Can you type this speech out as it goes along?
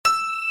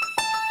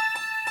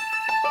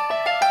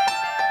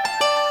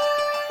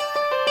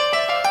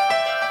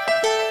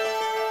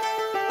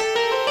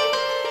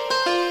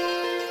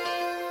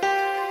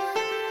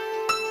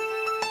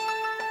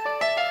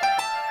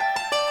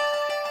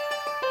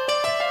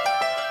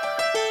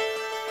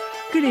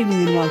Good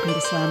evening and welcome to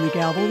Slam the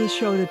Gavel, the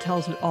show that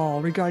tells it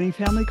all regarding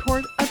family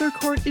court, other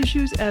court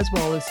issues, as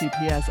well as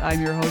CPS.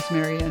 I'm your host,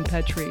 Marianne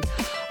Petrie.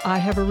 I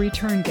have a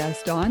return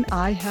guest on.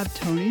 I have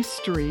Tony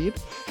Strebe.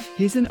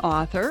 He's an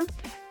author,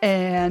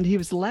 and he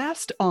was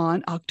last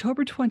on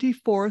October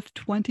 24th,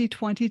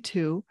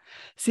 2022,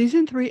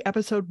 Season 3,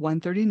 Episode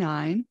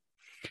 139.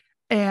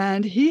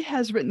 And he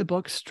has written the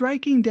book,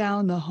 Striking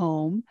Down the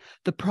Home,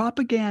 The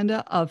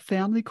Propaganda of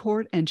Family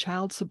Court and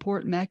Child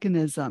Support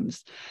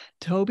Mechanisms.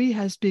 Toby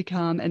has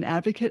become an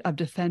advocate of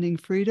defending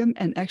freedom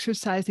and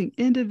exercising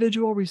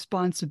individual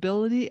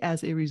responsibility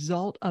as a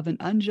result of an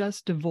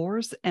unjust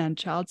divorce and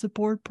child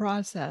support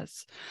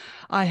process.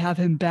 I have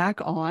him back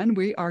on.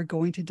 We are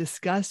going to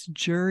discuss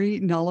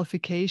jury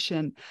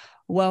nullification.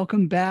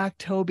 Welcome back,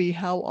 Toby.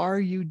 How are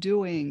you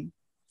doing?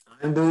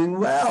 I'm doing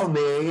well,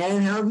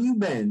 Marianne. How have you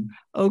been?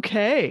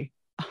 Okay.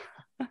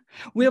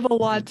 We have a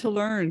lot to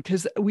learn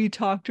because we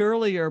talked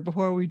earlier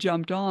before we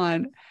jumped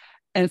on,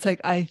 and it's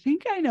like, I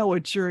think I know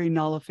what jury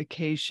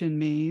nullification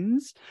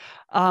means,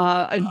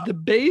 and the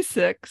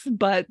basics,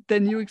 but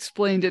then you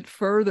explained it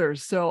further.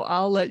 So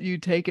I'll let you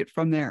take it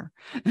from there.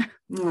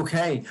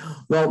 Okay.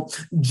 Well,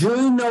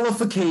 jury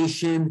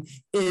nullification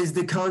is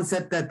the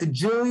concept that the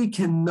jury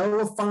can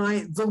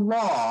nullify the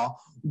law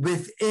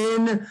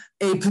within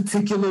a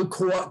particular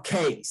court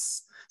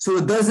case. So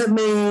it doesn't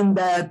mean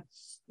that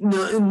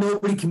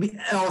nobody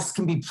else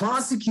can be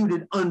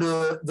prosecuted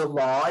under the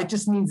law. It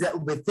just means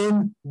that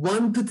within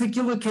one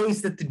particular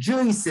case that the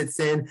jury sits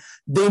in,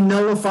 they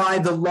nullify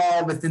the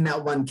law within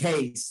that one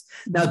case.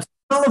 Now, to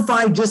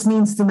nullify just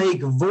means to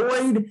make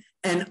void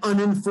and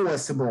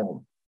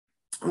unenforceable.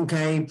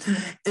 Okay.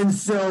 And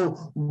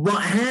so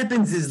what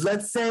happens is,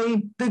 let's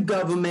say the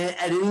government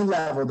at any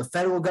level, the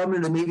federal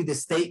government or maybe the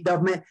state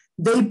government,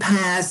 they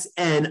pass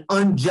an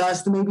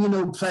unjust, maybe an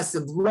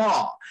oppressive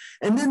law.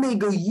 And then they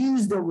go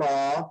use the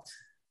law,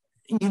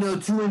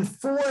 to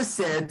enforce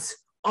it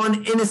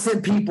on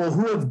innocent people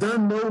who have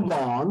done no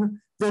wrong.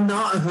 They're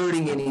not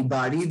hurting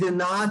anybody. They're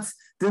not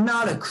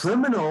a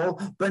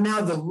criminal, but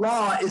now the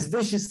law is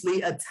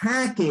viciously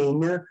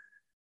attacking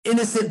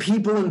innocent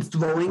people and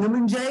throwing them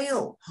in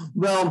jail.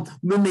 Well,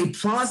 when they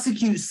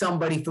prosecute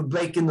somebody for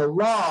breaking the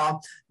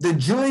law, the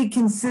jury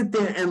can sit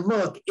there and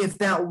look if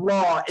that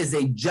law is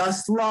a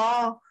just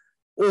law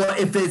or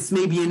if it's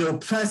maybe an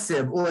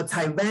oppressive or a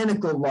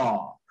tyrannical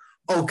law.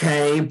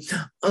 Okay.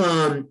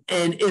 And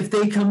if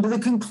they come to the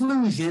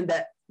conclusion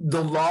that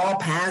the law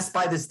passed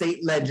by the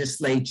state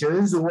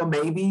legislatures or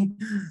maybe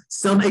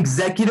some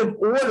executive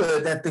order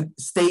that the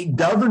state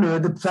governor,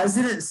 the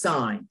president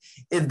signed,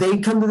 if they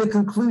come to the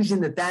conclusion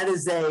that that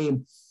is a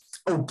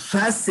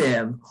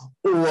oppressive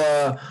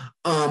or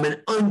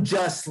an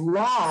unjust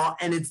law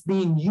and it's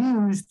being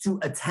used to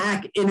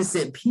attack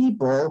innocent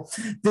people,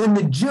 then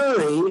the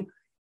jury,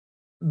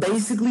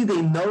 basically,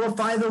 they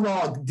nullify the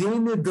law.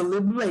 During their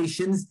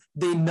deliberations,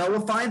 they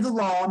nullify the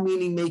law,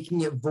 meaning making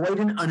it void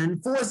and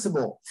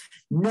unenforceable.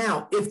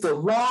 Now, if the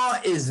law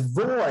is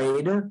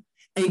void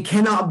and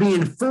cannot be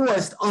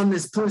enforced on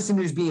this person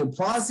who's being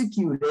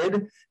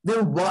prosecuted,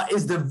 then what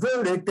is the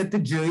verdict that the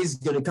jury is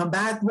going to come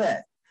back with?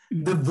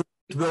 The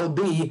verdict will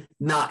be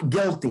not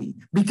guilty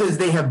because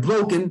they have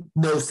broken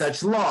no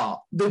such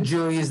law. The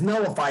jury has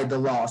nullified the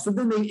law. So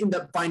then they end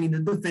up finding the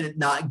defendant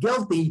not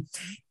guilty,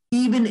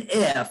 even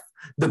if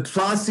the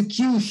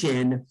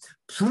prosecution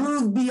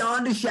proved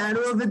beyond a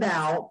shadow of a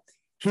doubt,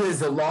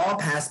 here's a law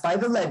passed by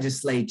the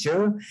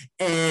legislature,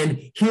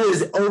 and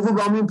here's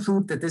overwhelming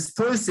proof that this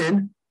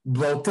person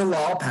broke the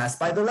law passed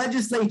by the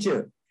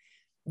legislature.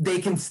 They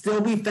can still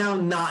be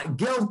found not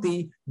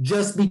guilty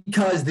just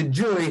because the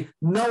jury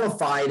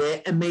nullified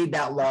it and made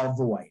that law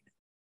void.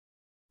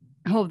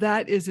 Oh,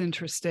 that is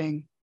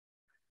interesting.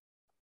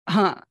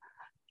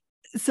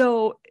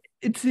 So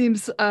it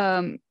seems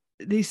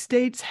these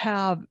states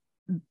have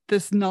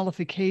this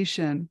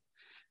nullification,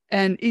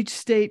 and each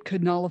state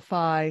could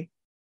nullify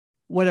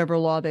whatever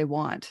law they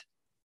want.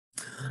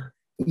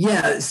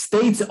 Yeah,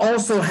 states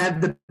also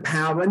have the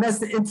power, and that's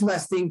the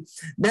interesting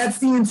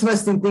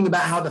thing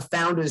about how the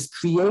founders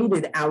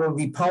created our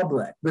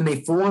republic when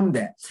they formed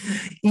it.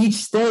 Each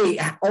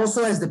state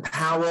also has the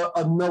power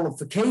of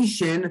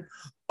nullification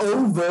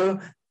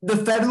over the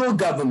federal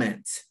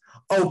government.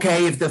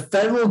 Okay, if the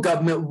federal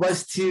government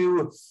was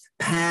to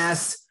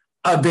pass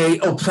a very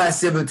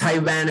oppressive or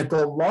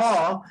tyrannical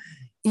law,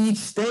 each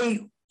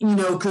state,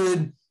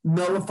 could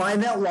nullify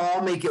that law,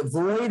 make it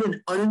void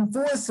and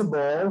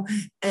unenforceable,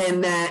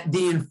 and that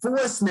the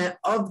enforcement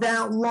of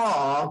that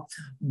law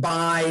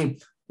by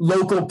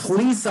local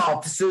police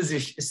officers or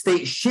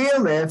state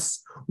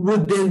sheriffs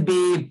would then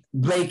be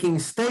breaking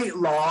state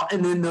law,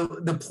 and then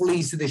the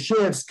police or the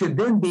sheriffs could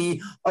then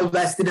be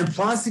arrested and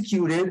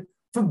prosecuted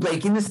for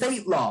breaking the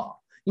state law.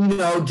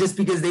 Just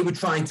because they were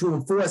trying to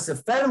enforce a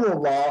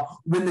federal law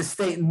when the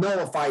state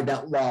nullified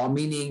that law,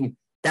 meaning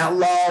that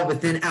law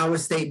within our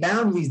state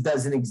boundaries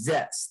doesn't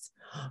exist.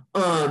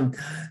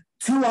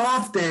 Too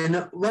often,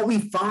 what we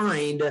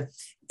find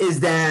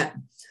is that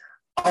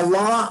a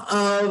lot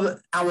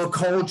of our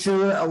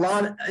culture, a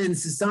lot in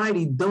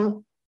society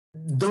don't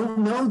don't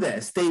know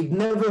this. They've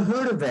never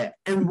heard of it.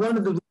 And one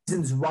of the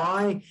reasons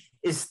why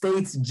is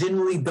states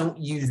generally don't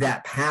use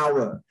that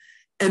power.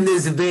 And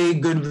there's a very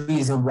good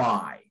reason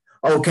why.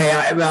 Okay,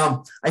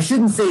 I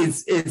shouldn't say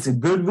it's a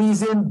good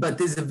reason, but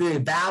there's a very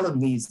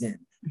valid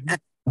reason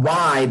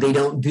why they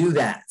don't do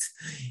that.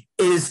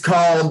 It is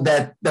called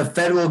that the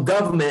federal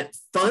government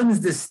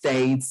funds the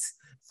states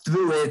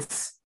through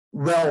its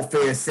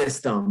welfare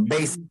system.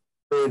 Basically,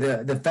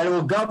 the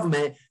federal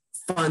government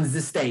funds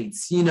the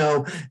states. You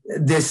know,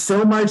 there's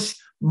so much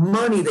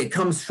money that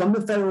comes from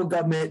the federal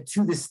government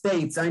to the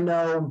states. I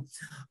know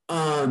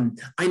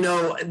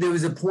there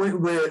was a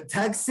point where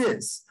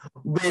Texas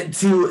went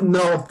to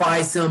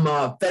nullify some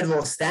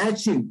federal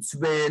statutes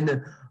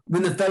when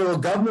the federal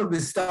government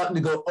was starting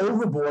to go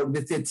overboard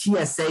with their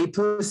TSA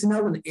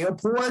personnel in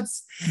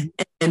airports.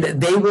 And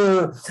they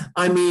were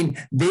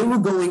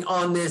going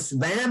on this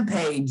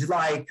rampage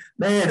like,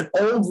 man,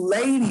 old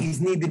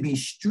ladies need to be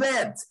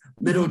stripped,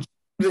 little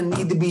children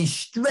need to be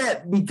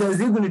stripped because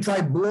they're going to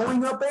try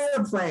blowing up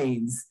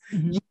airplanes.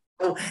 You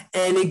know?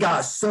 And it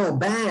got so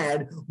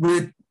bad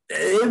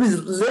it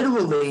was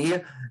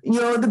literally,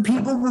 the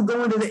people were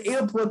going to the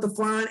airport to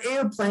fly on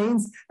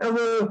airplanes, and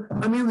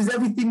it was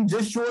everything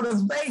just short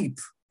of rape.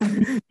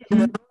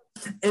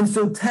 And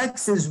so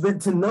Texas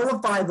went to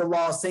nullify the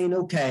law, saying,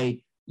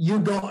 okay,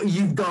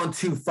 you've gone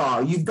too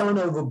far. You've gone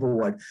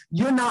overboard.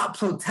 You're not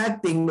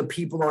protecting the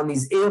people on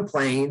these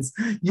airplanes.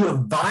 You're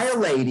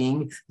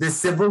violating the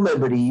civil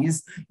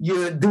liberties.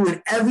 You're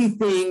doing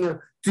everything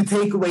to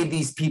take away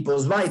these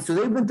people's rights. So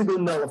they went to go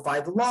nullify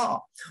the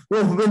law.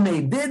 Well, when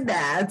they did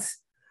that,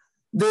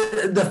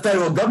 the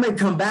federal government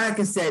come back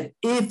and said,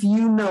 if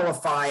you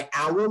nullify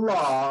our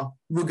law,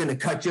 we're going to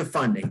cut your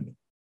funding.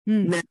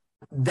 Now,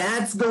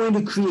 that's going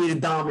to create a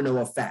domino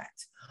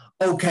effect.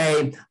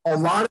 Okay, a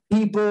lot of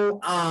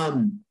people, if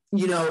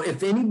you know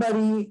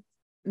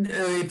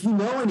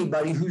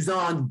anybody who's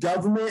on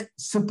government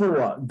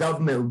support,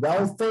 government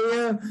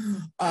welfare,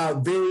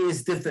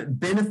 various different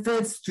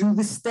benefits through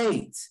the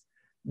state,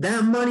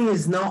 that money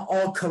is not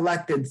all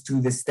collected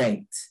through the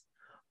state.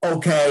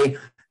 Okay,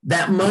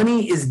 that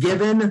money is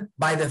given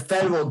by the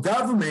federal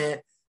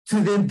government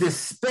to then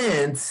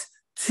dispense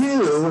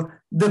to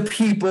the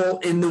people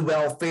in the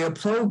welfare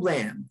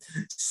program.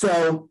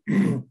 So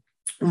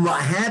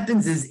what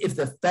happens is if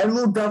the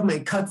federal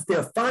government cuts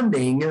their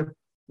funding,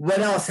 what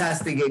else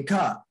has to get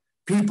cut?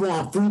 People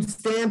on food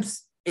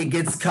stamps, it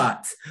gets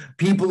cut.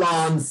 People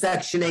on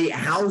Section 8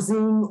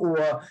 housing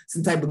or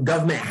some type of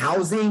government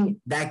housing,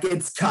 that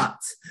gets cut.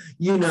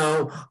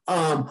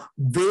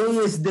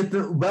 Various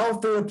different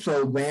welfare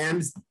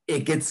programs,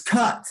 it gets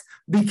cut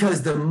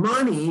because the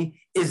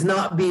money is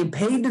not being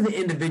paid to the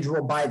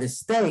individual by the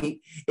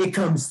state. It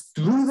comes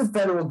through the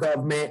federal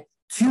government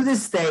to the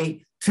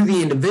state, to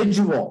the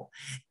individual.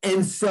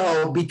 And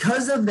so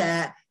because of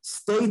that,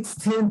 states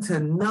tend to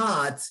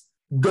not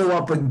go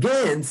up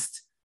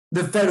against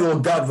the federal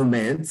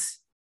government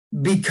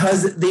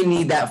because they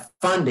need that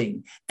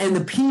funding. And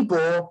the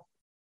people,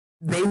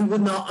 they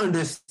would not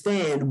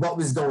understand what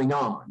was going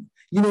on.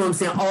 You know what I'm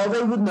saying? All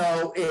they would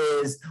know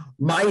is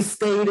my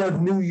state of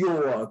New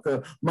York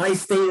or my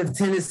state of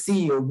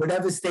Tennessee or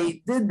whatever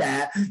state did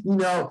that,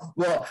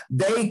 well,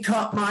 they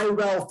cut my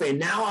welfare.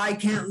 Now I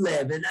can't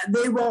live and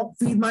they won't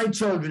feed my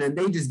children, and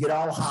they just get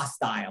all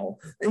hostile.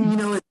 And,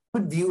 they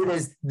would view it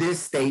as this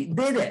state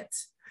did it,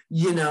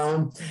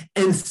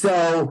 And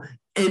so,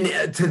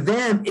 and to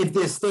them, if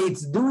their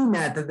state's doing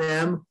that to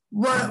them,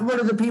 what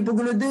are the people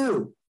going to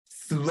do?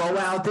 Throw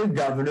out their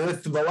governor,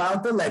 throw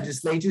out the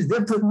legislatures. They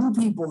put new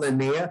people in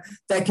there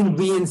that can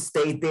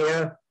reinstate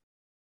their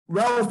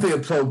welfare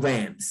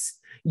programs,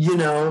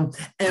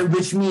 and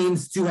which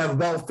means to have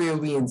welfare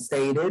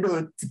reinstated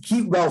or to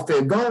keep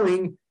welfare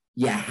going,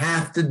 you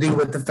have to do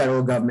what the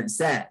federal government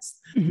says.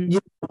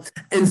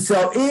 And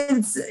so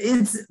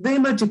it's very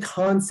much a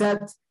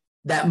concept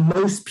that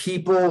most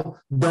people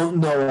don't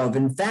know of.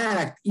 In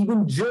fact,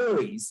 even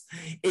juries,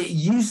 it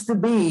used to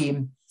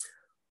be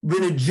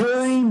when a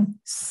jury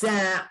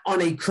sat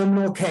on a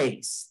criminal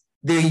case,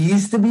 there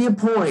used to be a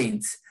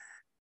point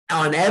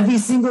on every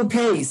single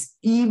case,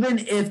 even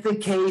if the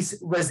case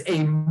was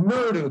a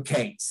murder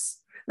case.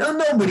 Now,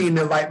 nobody in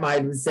their right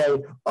mind would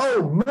say,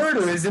 oh,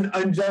 murder is an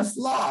unjust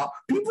law.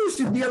 People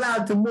should be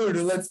allowed to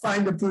murder. Let's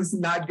find a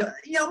person not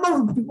guilty.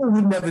 Most people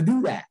would never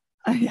do that.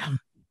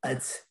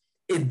 But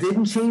it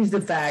didn't change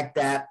the fact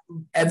that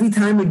every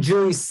time a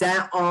jury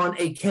sat on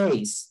a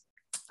case,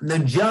 the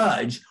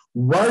judge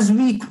was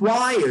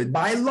required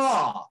by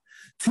law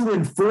to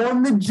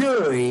inform the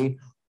jury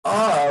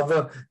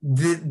of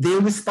their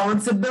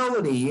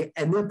responsibility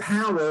and their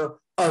power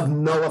of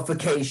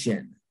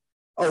nullification.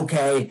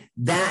 Okay,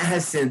 that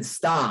has since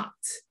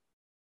stopped.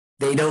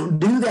 They don't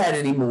do that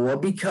anymore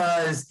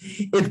because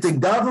if the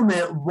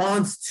government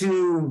wants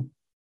to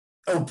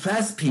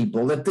oppress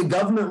people, if the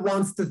government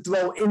wants to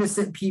throw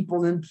innocent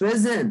people in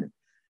prison,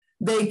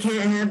 they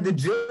can't have the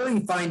jury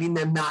finding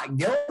them not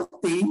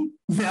guilty.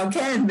 Now,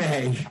 can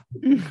they?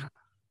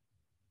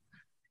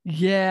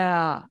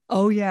 Yeah.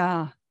 Oh,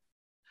 yeah.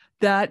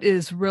 That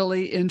is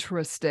really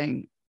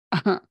interesting.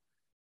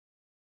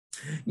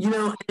 You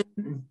know,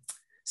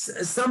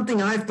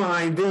 something I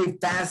find very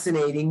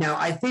fascinating. Now,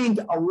 I think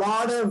a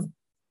lot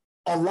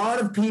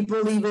of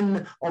people,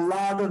 even a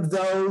lot of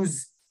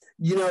those,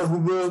 you know, who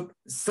were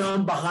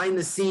some behind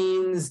the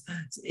scenes,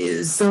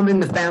 some in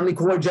the family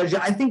court judges,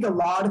 I think a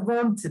lot of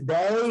them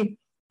today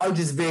are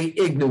just very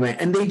ignorant,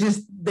 and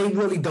they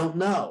really don't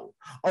know.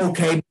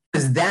 Okay,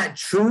 because that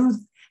truth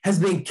has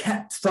been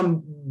kept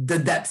from the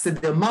depths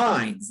of their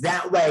minds.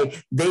 That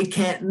way they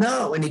can't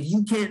know. And if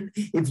you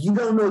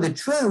don't know the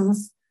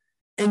truth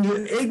and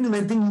you're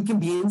ignorant, then you can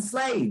be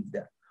enslaved.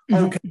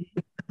 Okay.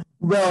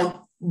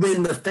 Well,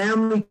 when the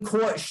family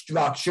court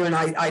structure, and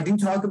I do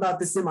talk about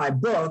this in my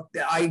book,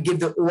 I give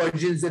the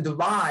origins of the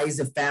rise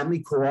of family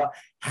court,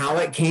 how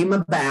it came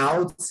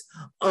about,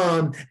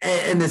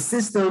 and the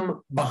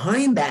system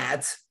behind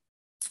that.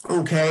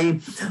 Okay.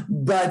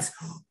 But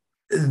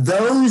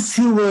those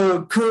who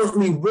were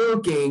currently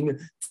working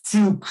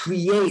to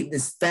create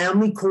this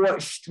family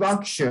court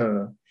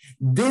structure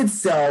did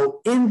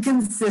so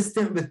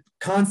inconsistent with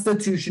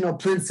constitutional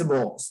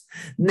principles.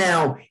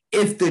 Now,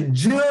 if the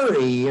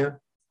jury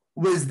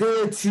was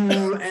there to,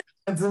 and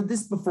I've heard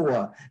this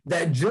before,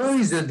 that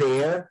juries are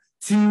there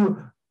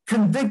to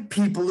convict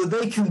people, or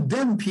they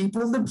condemn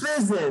people to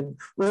prison.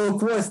 Well, of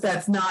course,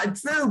 that's not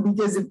true,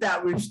 because if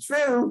that was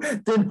true,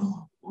 then,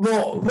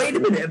 well, wait a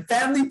minute,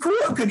 family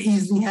court could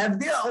easily have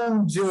their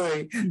own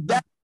jury.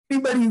 That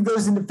anybody who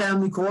goes into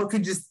family court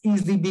could just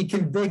easily be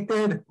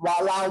convicted.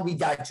 Voila, we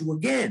got you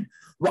again.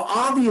 Well,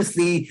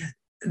 obviously,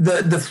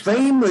 the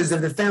framers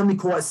of the family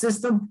court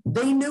system,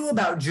 they knew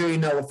about jury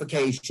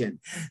nullification.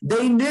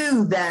 They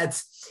knew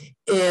that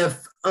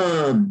if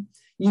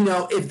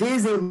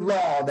there's a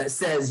law that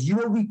says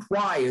you are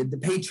required to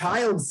pay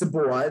child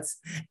support,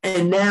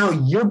 and now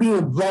you're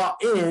being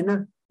brought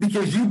in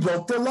because you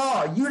broke the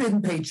law, you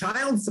didn't pay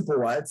child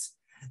support,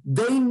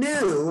 they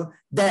knew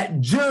that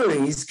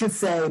juries could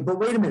say, but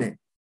wait a minute,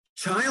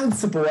 child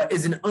support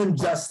is an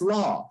unjust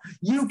law.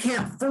 You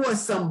can't force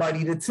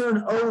somebody to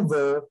turn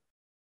over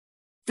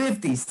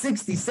 50,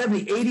 60,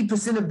 70,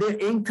 80% of their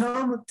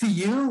income to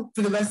you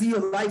for the rest of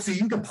your life so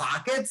you can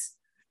pocket,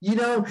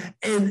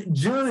 and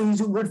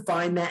juries would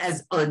find that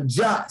as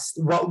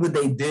unjust. What would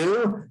they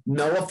do?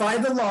 Nullify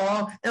the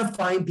law and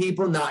find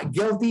people not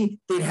guilty.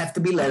 They'd have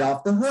to be let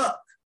off the hook.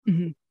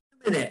 Mm-hmm.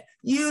 Wait a minute.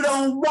 You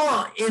don't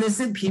want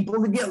innocent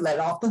people to get let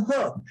off the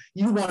hook.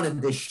 You want to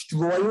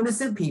destroy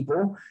innocent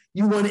people.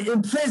 You want to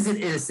imprison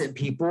innocent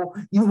people.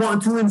 You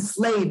want to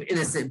enslave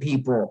innocent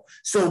people.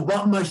 So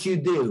what must you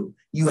do?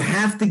 You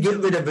have to get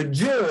rid of a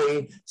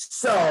jury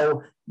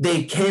so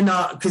they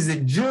cannot, because the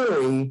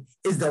jury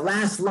is the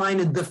last line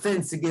of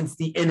defense against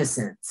the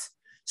innocent.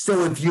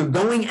 So if you're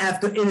going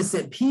after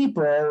innocent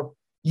people,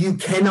 you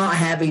cannot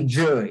have a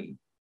jury.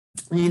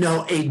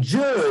 A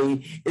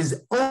jury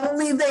is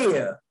only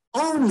there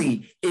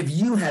if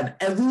you have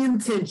every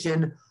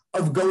intention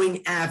of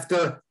going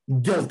after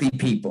guilty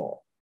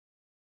people.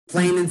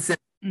 Plain and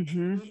simple.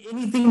 Mm-hmm.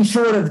 Anything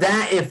short of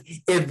that, if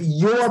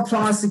you're a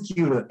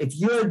prosecutor, if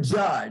you're a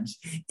judge,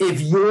 if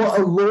you're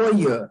a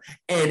lawyer,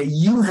 and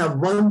you have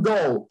one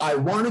goal, I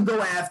want to go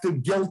after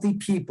guilty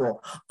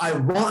people. I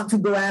want to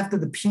go after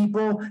the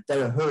people that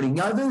are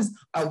hurting others.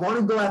 I want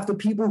to go after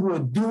people who are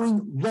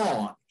doing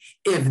wrong.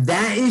 If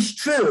that is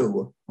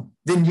true,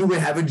 then you would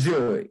have a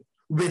jury.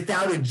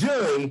 Without a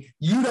jury,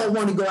 you don't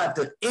want to go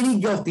after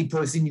any guilty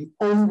person. You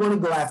only want to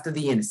go after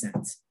the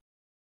innocent.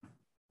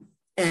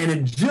 And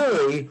a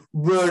jury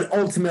would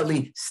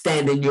ultimately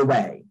stand in your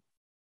way.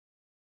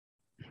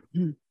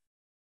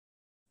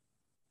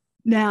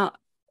 Now,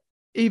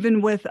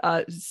 even with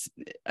a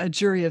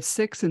jury of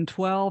 6 and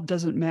 12,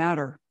 doesn't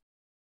matter.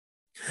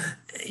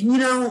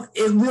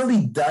 It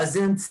really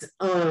doesn't.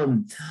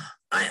 A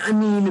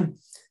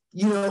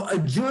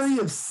jury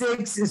of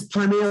 6 is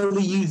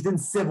primarily used in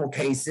civil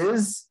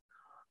cases.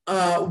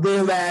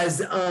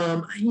 Whereas,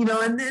 and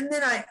then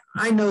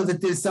I know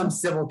that there's some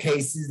civil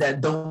cases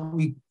that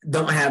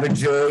don't have a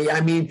jury.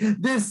 I mean,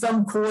 there's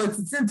some courts,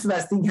 it's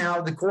interesting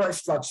how the court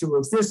structure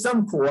works. There's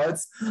some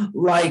courts,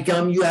 like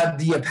you have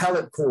the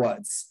appellate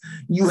courts,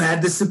 you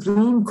have the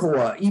Supreme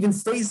Court, even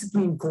state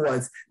Supreme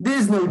Courts.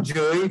 There's no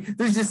jury.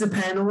 There's just a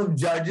panel of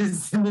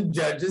judges and the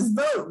judges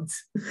vote.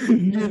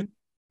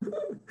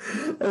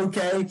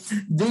 Okay.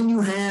 Then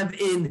you have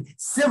in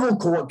civil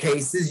court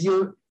cases,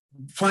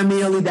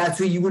 primarily, that's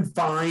where you would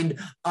find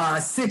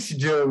 6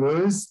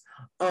 jurors.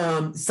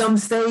 Some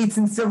states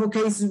in civil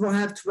cases will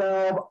have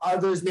 12.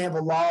 Others may have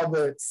a law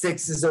where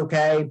 6 is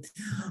okay.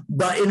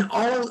 But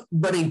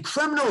in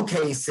criminal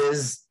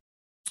cases,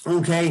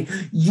 okay,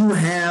 you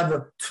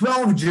have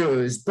 12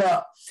 jurors.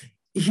 But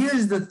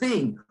here's the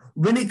thing.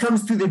 When it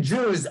comes to the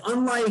jurors,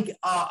 unlike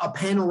a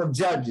panel of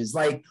judges,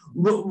 like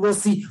we'll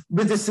see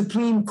with the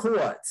Supreme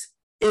Court,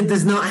 it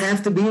does not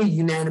have to be a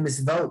unanimous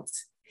vote.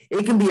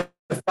 It can be a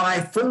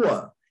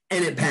 5-4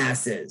 and it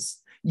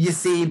passes. You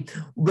see,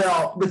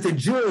 well, with the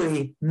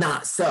jury,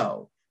 not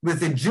so.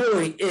 With the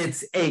jury,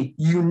 it's a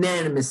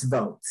unanimous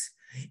vote.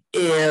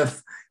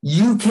 if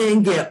you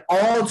can't get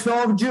all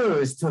 12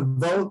 jurors to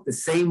vote the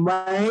same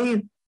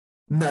way,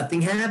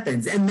 nothing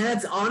happens. And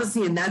that's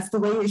honestly, and that's the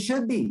way it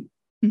should be.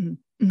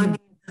 Mm-hmm. I mean,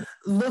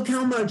 look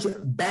how much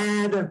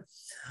bad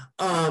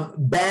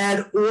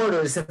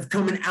orders have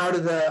come out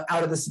of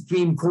the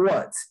Supreme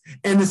Court.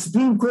 And the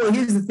Supreme Court,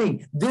 here's the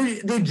thing,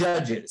 they're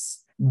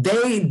judges.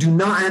 They do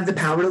not have the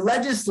power to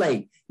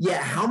legislate.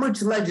 Yet how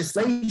much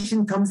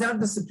legislation comes out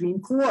of the Supreme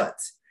Court?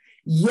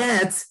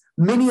 Yet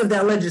many of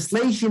that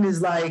legislation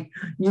is like,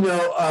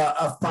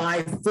 a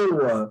 5-4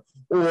 or,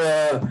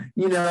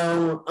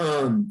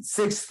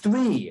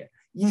 6-3.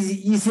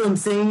 You see what I'm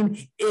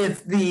saying?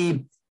 If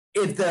the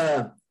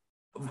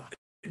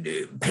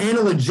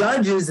panel of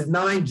judges of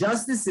 9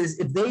 justices,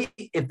 if they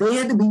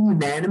had to be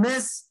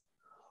unanimous,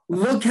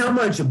 look how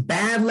much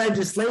bad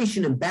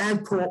legislation and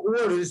bad court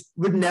orders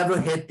would never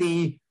hit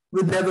the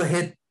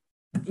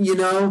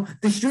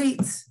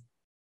streets.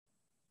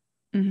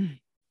 Mm-hmm.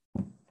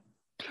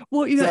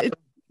 Well,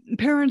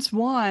 parents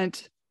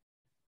want,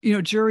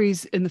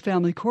 juries in the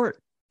family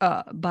court,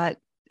 but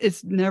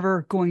it's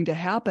never going to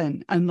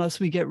happen unless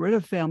we get rid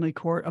of family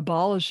court,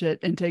 abolish it,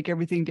 and take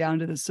everything down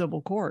to the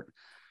civil court.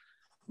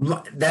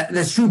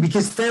 That's true,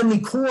 because family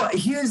court,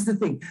 here's the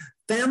thing,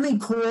 family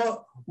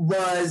court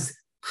was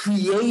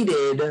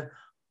created,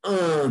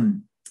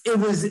 it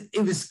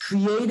was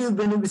created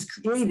when it was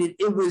created,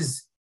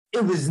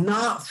 it was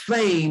not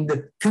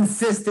framed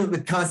consistent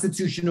with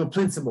constitutional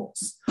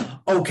principles.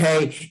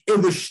 Okay, it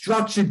was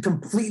structured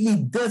completely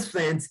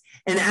different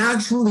and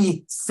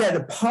actually set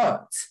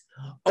apart.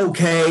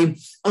 Okay,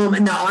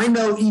 now I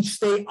know each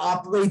state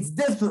operates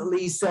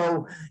differently,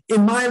 so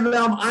in my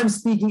realm, I'm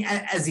speaking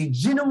as a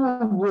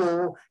general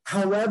rule.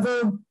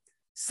 However,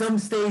 some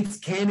states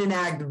can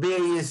enact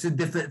various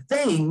different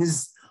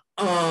things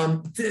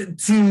so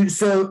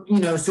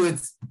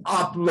it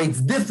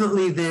operates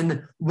differently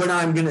than what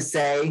I'm going to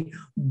say.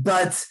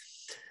 But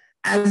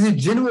as a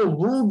general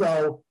rule,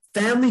 though,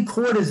 family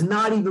court is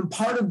not even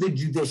part of the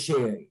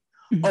judiciary.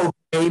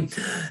 Okay,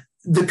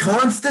 the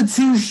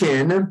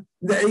Constitution,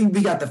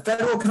 we got the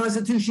federal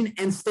Constitution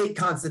and state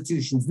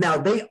constitutions. Now,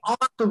 they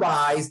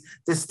authorize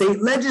the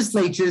state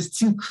legislatures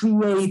to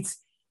create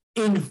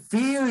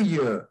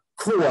inferior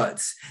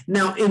courts.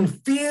 Now,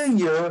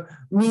 inferior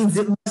means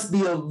it must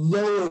be a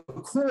lower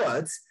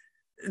court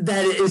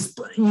that is,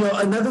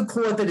 another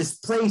court that is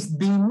placed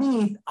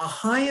beneath a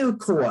higher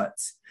court.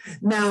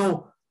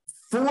 Now,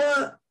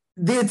 for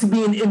there to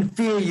be an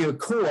inferior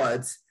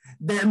court,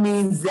 that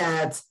means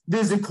that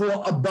there's a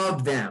court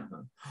above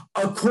them.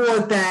 A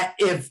court that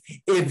if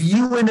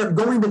you end up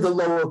going to the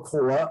lower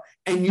court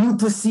and you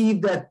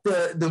perceive that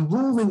the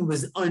ruling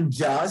was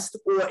unjust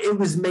or it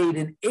was made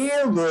in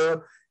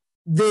error,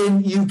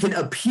 then you can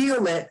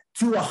appeal it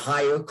to a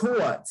higher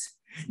court.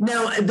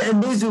 Now,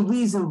 and there's a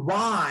reason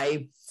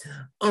why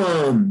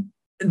the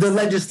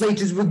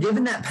legislatures were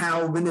given that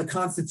power when the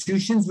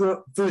constitutions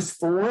were first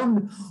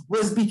formed,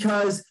 was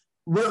because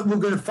what we're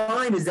going to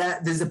find is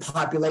that there's a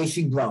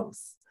population growth.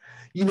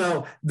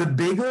 The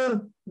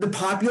bigger the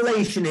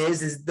population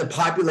is the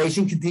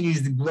population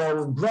continues to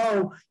grow and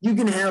grow, you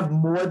can have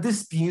more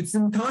disputes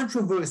and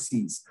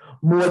controversies,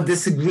 more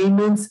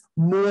disagreements,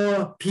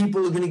 more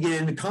people are going to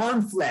get into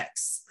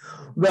conflicts.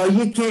 Well,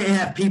 you can't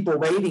have people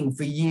waiting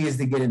for years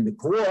to get into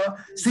court.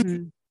 So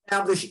you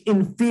establish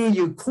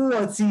inferior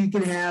courts so you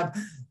can have,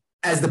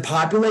 as the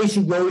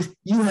population grows,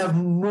 you have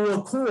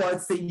more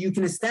courts that you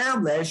can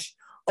establish.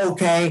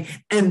 Okay.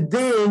 And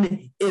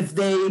then if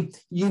they,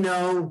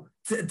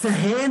 to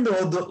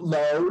handle the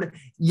load,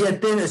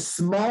 yet then a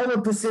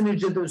smaller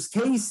percentage of those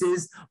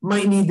cases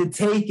might need to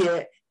take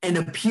it and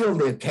appeal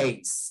their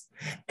case.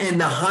 And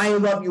the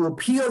higher up you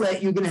appeal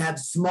it, you're going to have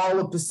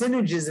smaller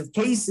percentages of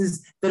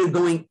cases that are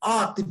going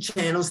up the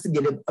channels to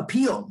get it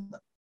appealed.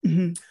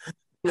 Mm-hmm.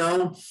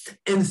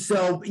 And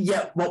so,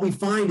 yet what we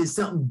find is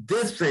something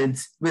different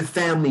with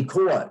family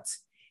courts.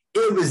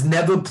 It was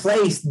never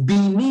placed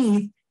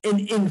beneath an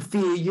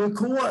inferior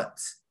court.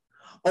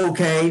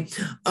 Okay,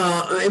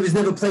 it was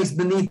never placed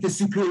beneath the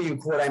superior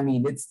court. I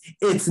mean,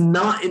 it's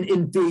not an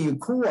inferior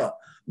court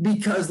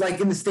because, like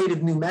in the state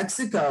of New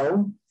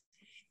Mexico,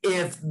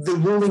 if the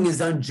ruling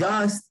is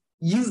unjust,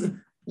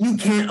 you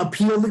can't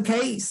appeal the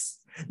case.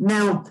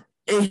 Now,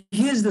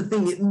 here's the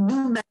thing: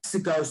 New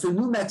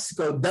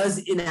Mexico does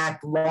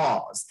enact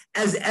laws,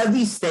 as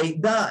every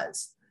state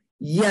does.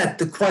 Yet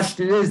the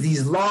question is,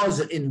 these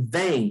laws are in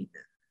vain.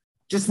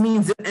 Just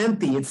means they're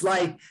empty. It's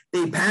like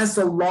they pass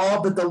a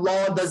law, but the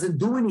law doesn't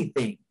do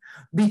anything.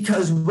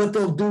 Because what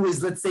they'll do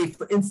is, let's say,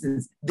 for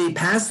instance, they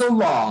pass a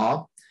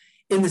law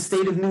in the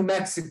state of New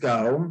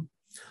Mexico,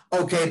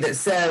 okay, that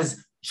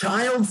says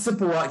child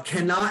support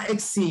cannot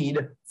exceed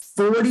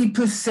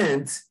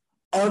 40%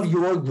 of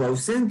your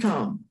gross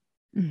income.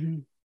 Mm-hmm.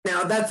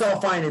 Now, that's all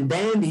fine and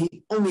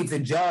dandy, only if the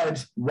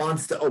judge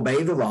wants to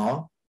obey the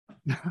law.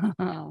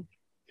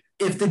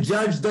 If the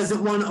judge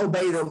doesn't want to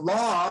obey the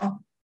law,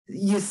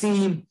 you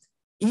see,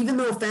 even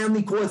though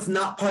family court's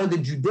not part of the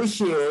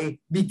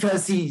judiciary,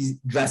 because he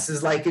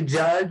dresses like a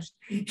judge,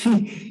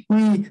 he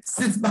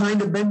sits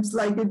behind a bench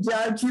like a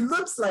judge, he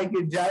looks like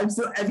a judge,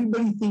 so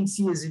everybody thinks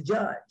he is a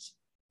judge.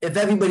 If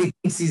everybody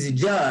thinks he's a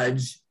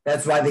judge,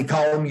 that's why they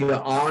call him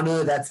your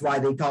honor, that's why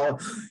they call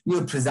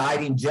him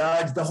presiding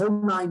judge, the whole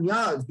 9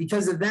 yards.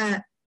 Because of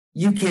that,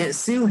 you can't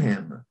sue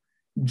him.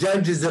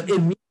 Judges are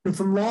immune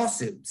from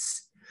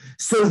lawsuits.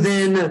 So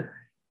then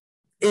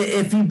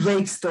if he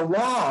breaks the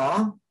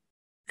law,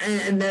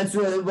 and that's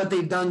what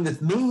they've done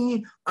with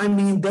me. I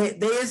mean, they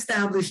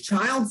established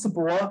child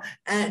support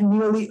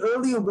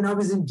earlier when I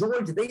was in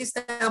Georgia. They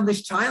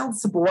established child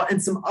support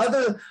and some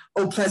other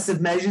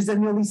oppressive measures at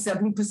nearly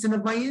 70%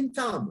 of my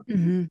income.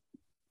 Mm-hmm.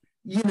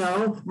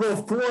 Well,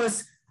 of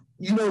course,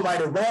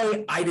 right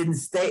away, I didn't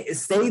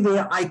stay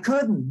there. I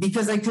couldn't,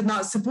 because I could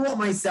not support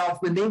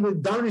myself when they were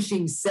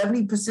garnishing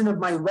 70% of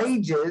my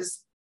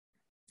wages,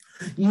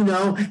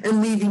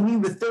 and leaving me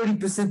with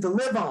 30% to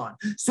live on.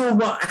 So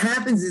what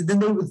happens is then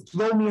they would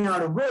throw me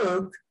out of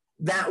work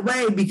that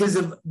way because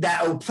of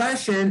that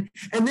oppression,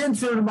 and then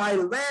turn right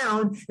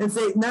around and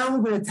say, now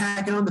we're going to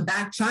tack it on the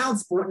back child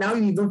support. Now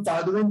you're even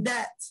farther in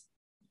debt.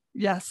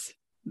 Yes,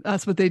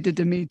 that's what they did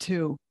to me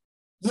too.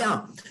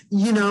 Yeah,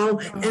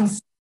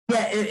 and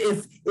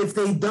if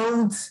they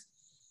don't,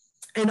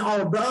 and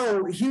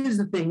although, here's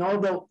the thing,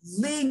 although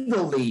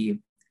legally,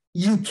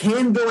 you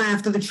can go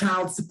after the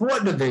child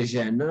support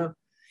division,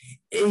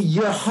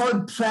 you're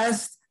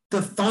hard-pressed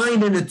to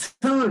find an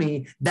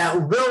attorney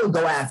that will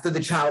go after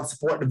the child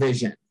support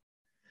division,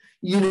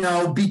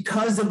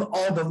 because of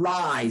all the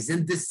lies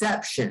and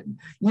deception.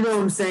 You know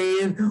what I'm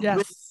saying?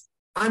 Yes.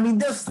 I mean,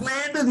 they'll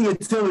slander the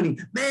attorney.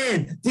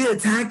 Man, they're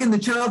attacking the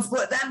child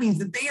support. That means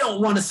that they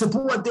don't want to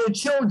support their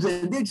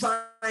children. They're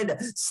trying to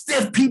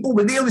stiff people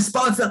with their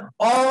responsibility.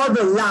 All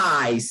the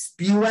lies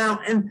spew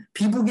out, and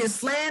people get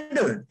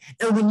slandered.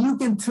 And when you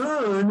can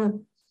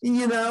turn,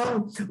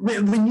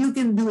 when you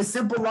can do a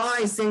simple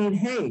lie saying,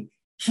 hey,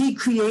 he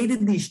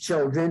created these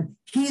children,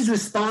 he's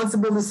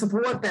responsible to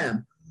support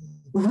them.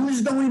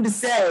 Who's going to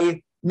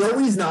say, no,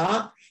 he's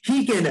not?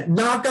 He can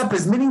knock up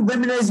as many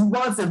women as he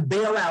wants and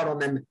bail out on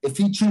them if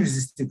he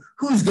chooses to.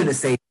 Who's going to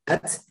say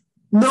that?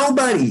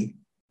 Nobody.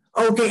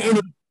 Okay, and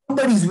if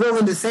nobody's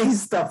willing to say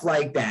stuff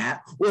like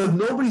that, or if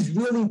nobody's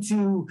willing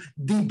to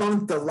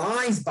debunk the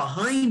lies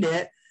behind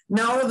it,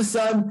 now all of a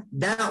sudden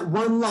that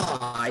one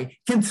lie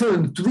can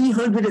turn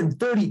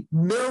 330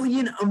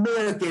 million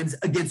Americans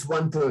against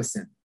one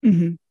person.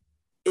 Mm-hmm.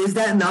 Is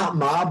that not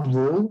mob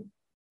rule?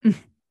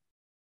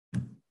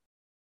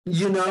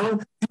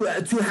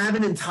 To have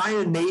an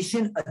entire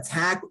nation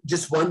attack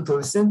just one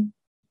person.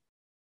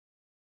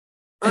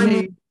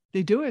 They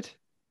do it.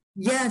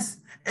 Yes.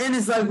 And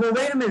it's like, well,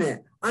 wait a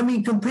minute. I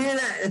mean, compare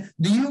that.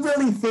 Do you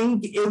really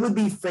think it would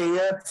be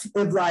fair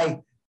if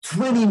like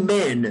 20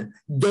 men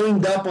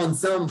ganged up on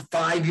some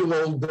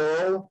 5-year-old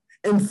girl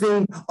and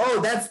think, oh,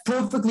 that's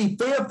perfectly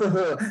fair for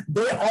her.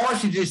 They all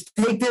should just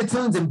take their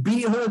turns and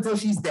beat her until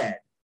she's dead.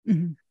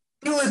 Mm-hmm.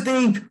 You would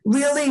think,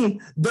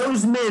 really,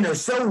 those men are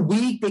so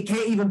weak, they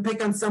can't even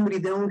pick on somebody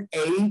their own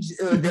age,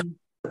 their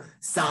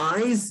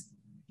size,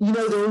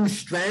 their own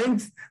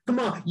strength. Come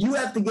on, you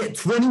have to get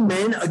 20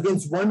 men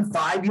against one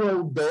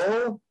 5-year-old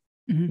girl?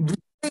 Mm-hmm.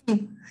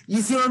 Really?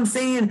 You see what I'm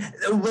saying?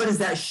 What does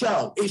that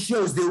show? It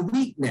shows their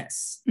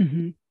weakness.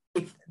 Mm-hmm.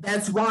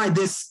 That's why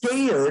they're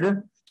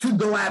scared to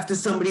go after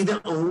somebody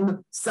their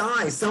own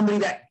size, somebody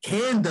that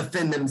can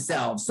defend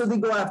themselves. So they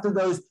go after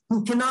those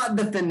who cannot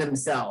defend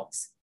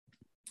themselves.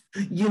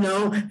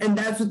 And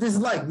that's what this is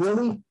like.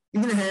 Really?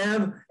 You're going to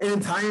have an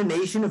entire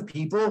nation of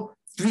people,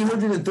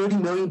 330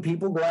 million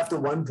people go after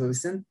one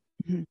person?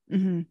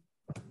 Mm-hmm.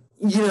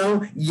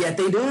 Yet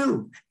they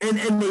do.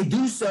 And they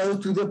do so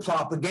through their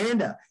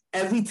propaganda.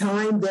 Every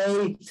time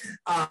they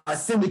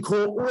send a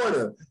court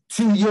order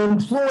to your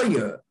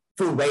employer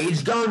for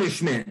wage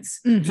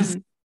garnishments,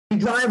 to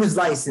driver's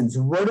license,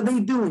 what are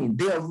they doing?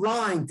 They're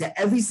lying to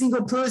every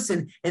single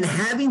person and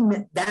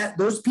having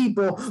those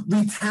people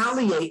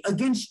retaliate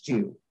against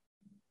you.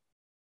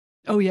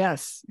 Oh,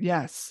 yes.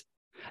 Yes.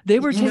 They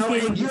were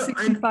taking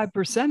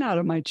 65% out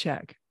of my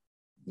check.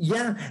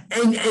 Yeah.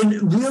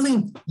 And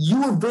really,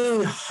 you were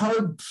very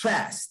hard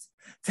pressed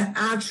to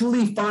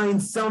actually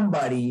find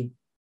somebody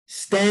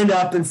stand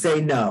up and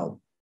say,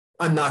 no,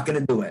 I'm not going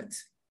to do it.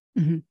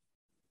 Mm-hmm.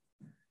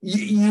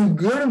 You're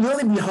going to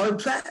really be hard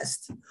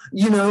pressed.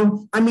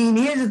 I mean,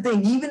 here's the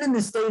thing, even in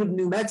the state of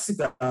New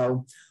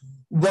Mexico,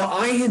 well,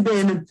 I had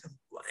been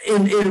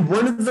in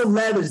one of the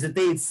letters that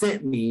they had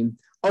sent me.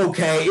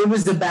 Okay, it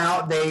was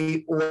about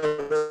they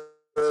ordered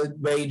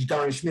wage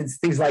garnishments,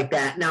 things like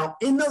that. Now,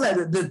 in the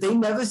letter, that they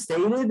never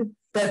stated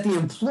that the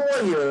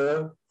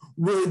employer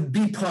would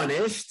be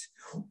punished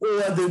or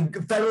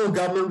the federal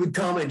government would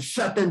come and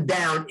shut them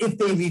down if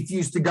they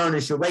refused to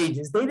garnish your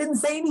wages. They didn't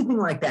say anything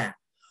like that.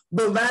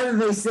 But rather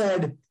they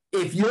said,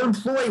 if your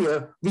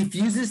employer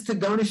refuses to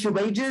garnish your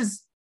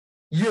wages,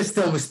 you're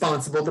still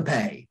responsible to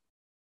pay.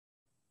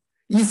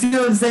 You see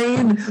what I'm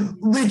saying?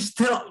 Which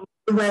tell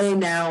Ray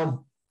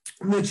now,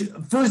 which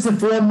first and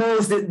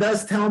foremost, it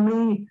does tell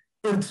me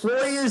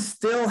employers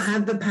still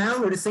have the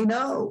power to say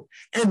no.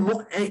 And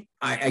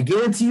I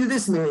guarantee you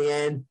this,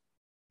 Marianne,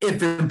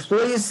 if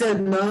employers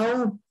said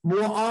no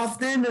more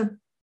often,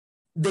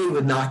 they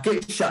would not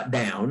get shut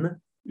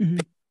down,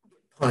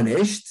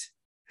 punished.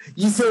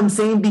 You see what I'm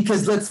saying?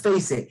 Because let's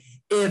face it,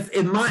 if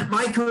in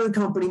my current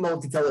company,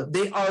 Multicolor,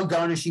 they are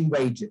garnishing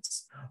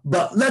wages.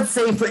 But let's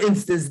say, for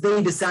instance,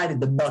 they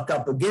decided to buck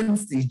up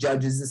against these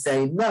judges and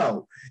say,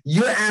 no,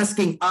 you're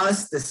asking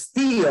us to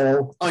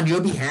steal on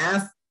your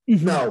behalf.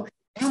 No,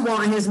 you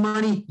want his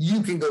money,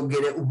 you can go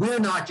get it. We're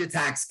not your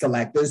tax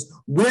collectors.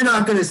 We're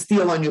not going to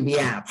steal on your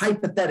behalf.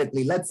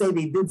 Hypothetically, let's say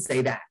they did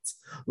say that,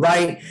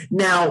 right?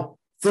 Now,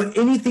 for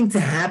anything to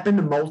happen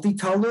to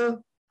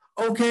Multicolor,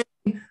 okay,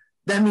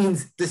 that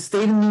means the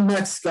state of New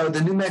Mexico,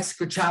 the New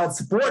Mexico Child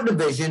Support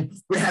Division,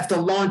 would have to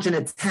launch an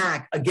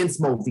attack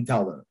against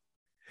Multicolor.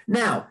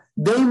 Now,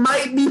 they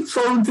might be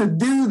prone to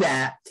do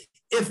that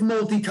if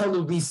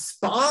Multicolor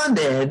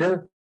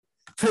responded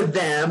to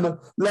them,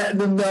 letting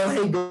them know,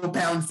 hey, go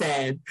pound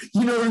sand.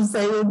 You know what I'm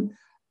saying?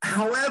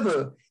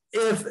 However,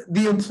 if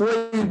the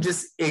employer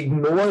just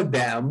ignored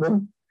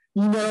them,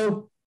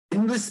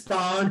 didn't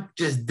respond,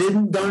 just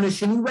didn't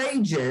garnish any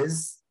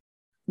wages,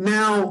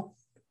 now,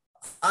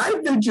 I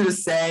venture to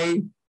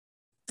say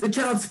the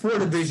Child Support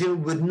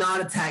Division would not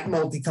attack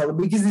Multicolor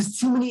because there's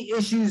too many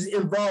issues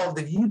involved.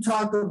 If you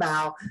talk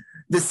about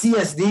the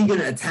CSD going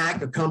to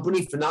attack a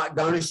company for not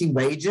garnishing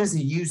wages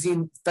and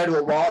using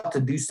federal law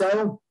to do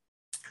so,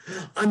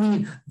 I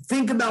mean,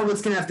 think about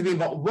what's going to have to be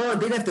involved. One,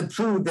 they'd have to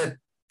prove that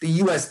the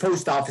U.S.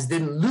 Post Office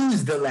didn't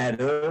lose the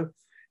letter.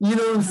 You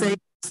know what I'm saying?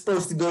 It's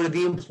supposed to go to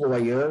the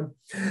employer.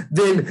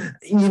 Then,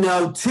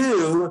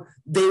 two,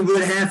 they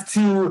would have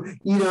to,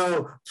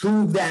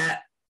 prove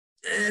that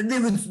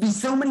there would be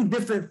so many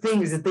different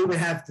things that they would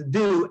have to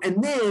do.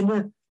 And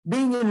then,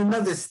 being in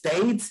another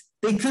state,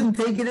 they couldn't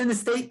take it in the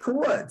state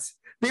courts.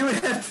 They would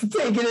have to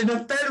take it in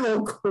a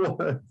federal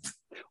court.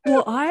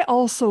 Well, I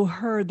also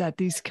heard that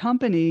these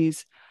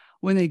companies,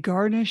 when they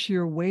garnish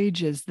your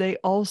wages, they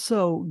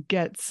also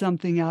get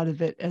something out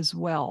of it as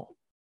well.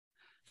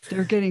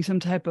 They're getting some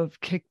type of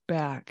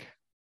kickback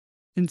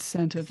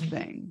incentive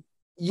thing.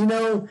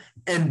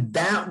 And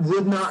that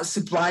would not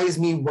surprise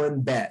me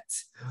one bit,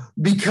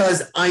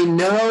 because I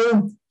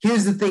know,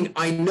 here's the thing,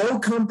 I know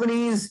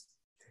companies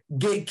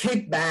get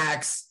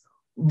kickbacks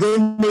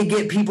when they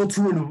get people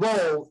to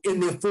enroll in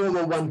their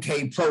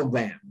 401k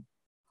program.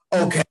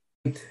 Okay.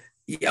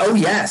 Oh,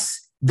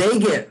 yes, they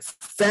get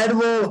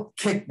federal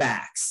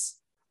kickbacks.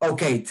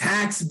 Okay,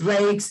 tax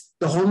breaks,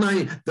 the whole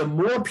nine. The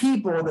more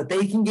people that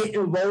they can get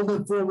enrolled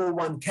in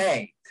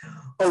 401k,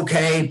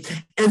 okay?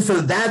 And so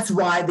that's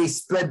why they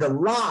spread the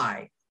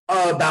lie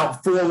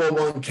about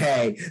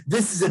 401k.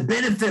 This is a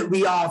benefit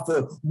we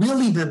offer.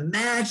 We'll even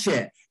match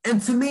it.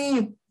 And to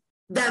me,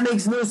 that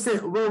makes no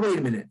sense. Well, wait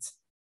a minute.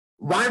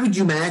 Why would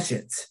you match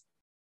it?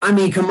 I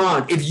mean, come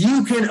on. If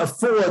you can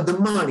afford the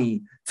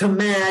money to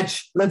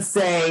match, let's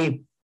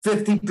say,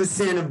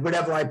 50% of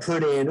whatever I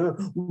put in or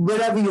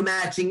whatever your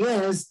matching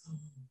is,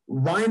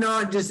 why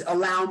not just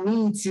allow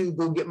me to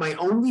go get my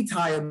own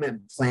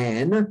retirement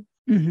plan?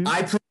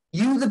 I put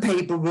you the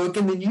paperwork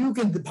and then you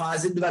can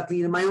deposit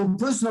directly in my own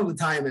personal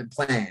retirement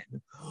plan.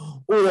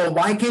 Or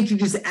why can't you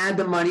just add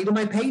the money to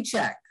my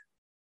paycheck?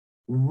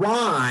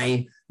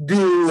 Why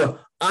do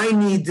I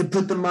need to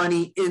put the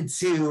money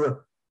into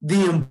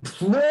the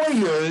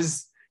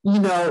employer's,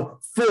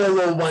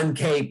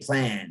 401k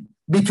plan?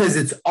 Because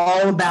it's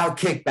all about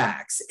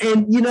kickbacks.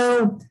 And,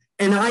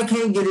 and I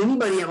can't get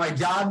anybody at my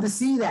job to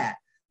see that.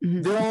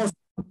 They're all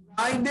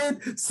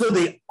blinded, so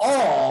they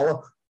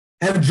all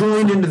have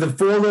joined into the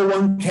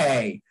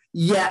 401k.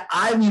 Yet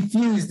I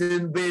refused.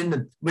 And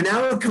when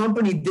our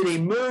company did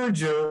a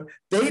merger,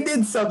 they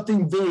did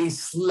something very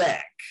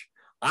slick.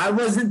 I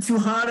wasn't too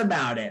hot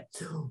about it.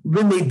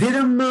 When they did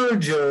a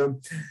merger,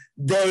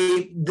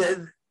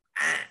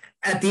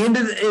 at the end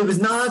of it was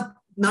not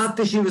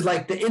this year, it was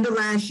like the end of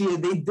last year,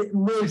 they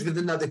merged with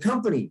another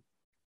company.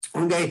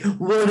 Okay,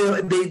 well,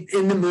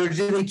 in the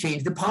merger, they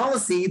changed the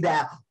policy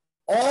that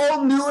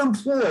all new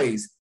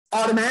employees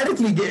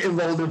automatically get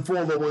enrolled in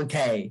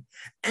 401k.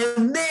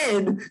 And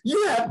then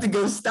you have to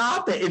go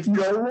stop it if you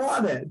don't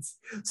want it.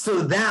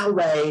 So that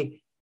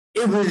way,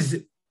 it was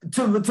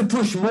to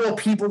push more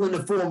people into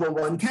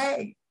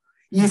 401k.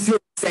 You see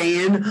what I'm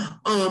saying?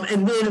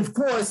 And then, of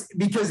course,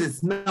 because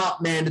it's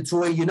not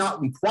mandatory, you're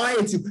not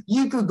required to,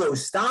 you could go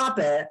stop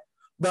it.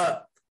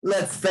 But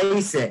let's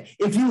face it,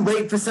 if you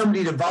wait for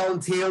somebody to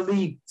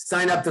voluntarily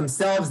sign up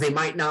themselves, they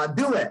might not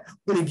do it.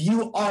 But if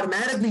you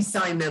automatically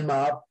sign them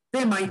up,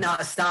 they might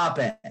not stop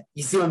it.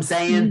 You see what I'm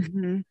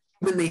saying?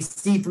 When they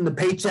see from the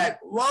paycheck,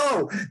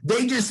 whoa,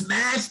 they just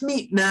matched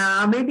me.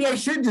 Nah, maybe I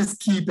should just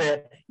keep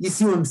it. You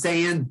see what I'm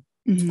saying?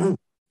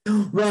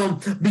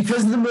 Well,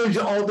 because of the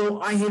merger,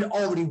 although I had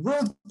already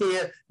worked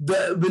there,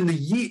 when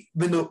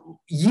the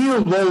year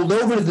rolled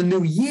over to the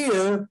new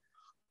year,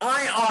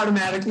 I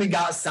automatically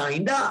got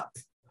signed up.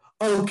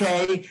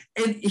 Okay,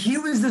 and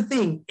here was the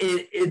thing: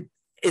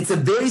 it's a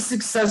very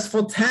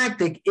successful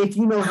tactic if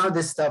you know how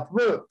this stuff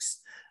works.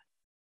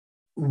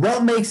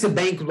 What makes a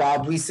bank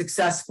robbery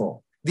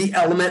successful? The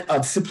element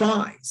of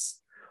supplies.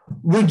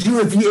 Would you,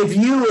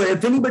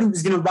 if anybody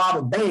was going to rob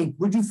a bank,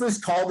 would you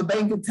first call the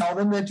bank and tell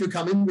them that you're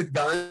coming with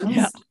guns?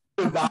 Yeah.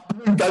 To rob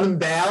them and gun them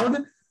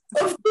down?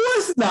 Of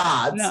course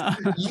not. No.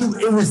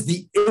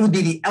 It would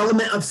be the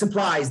element of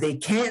supplies. They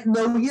can't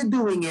know you're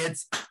doing it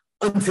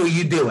until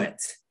you do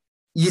it.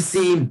 You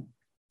see,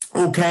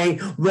 okay,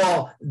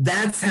 well,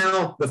 that's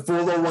how the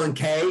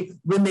 401k,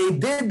 when they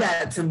did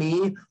that to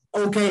me,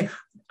 okay,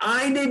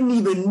 I didn't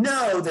even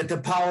know that the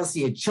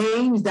policy had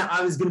changed, that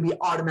I was going to be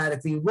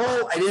automatically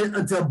enrolled. I didn't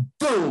until,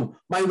 boom,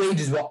 my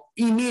wages were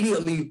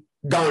immediately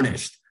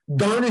garnished for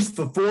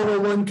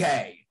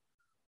 401k.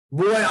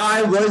 Boy,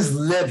 I was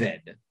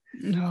livid.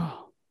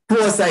 No. Of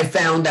course, I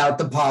found out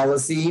the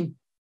policy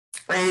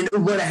and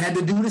what I had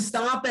to do to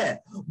stop it.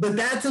 But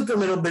that took a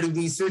little bit of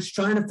research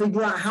trying to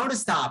figure out how to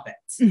stop it.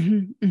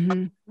 Mm-hmm,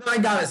 mm-hmm. I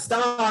got it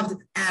stopped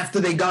after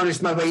they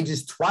garnished my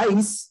wages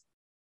twice.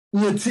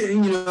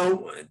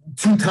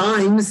 Two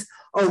times,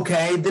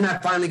 okay, then I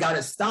finally got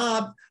it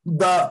stopped,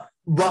 but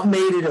what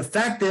made it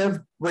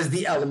effective was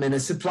the element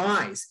of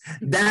supplies.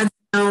 That's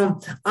how,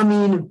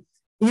 and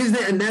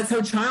that's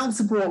how child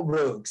support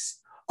works,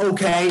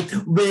 okay?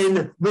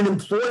 When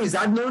employees,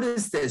 I've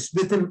noticed this,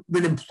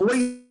 when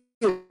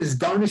employees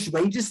garnish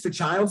wages for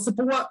child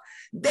support,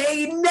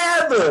 they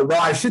never,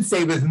 well, I should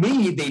say with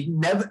me,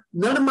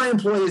 none of my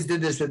employees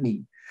did this with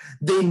me.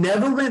 They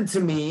never went to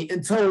me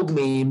and told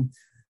me,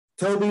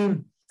 Toby,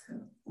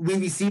 we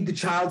received the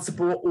child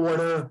support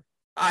order.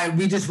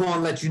 We just want to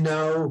let you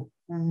know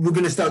we're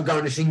going to start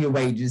garnishing your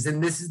wages,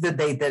 and this is the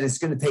date that it's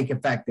going to take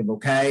effective,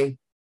 okay?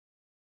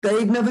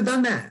 They've never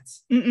done that.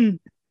 Mm-mm.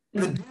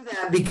 They do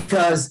that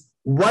because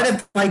what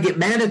if I get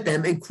mad at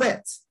them and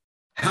quit?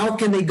 How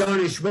can they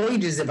garnish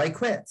wages if I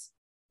quit?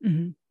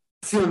 Mm-hmm.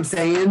 See what I'm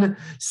saying?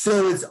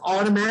 So it's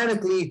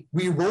automatically,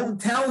 we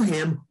won't tell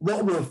him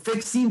what we're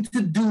fixing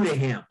to do to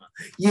him.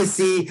 You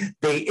see,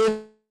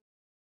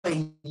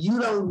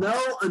 you don't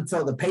know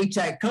until the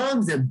paycheck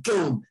comes and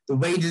boom, the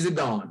wages are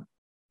gone.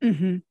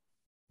 Mm-hmm.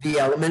 The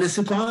element of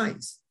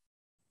supplies.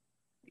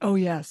 Oh,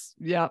 yes.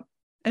 Yeah.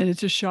 And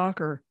it's a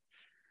shocker.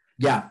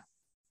 Yeah.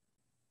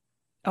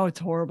 Oh, it's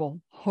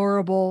horrible.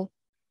 Horrible,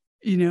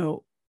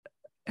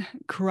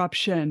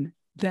 corruption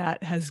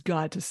that has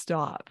got to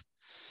stop.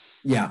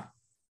 Yeah.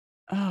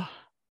 Oh.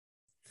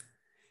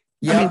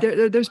 Yeah. I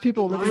mean, there's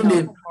people living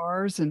in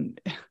cars and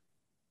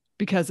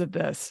because of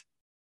this.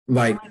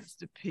 Right.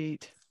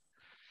 Pete.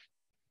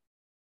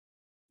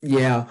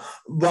 Yeah,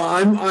 well,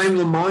 I'm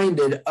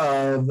reminded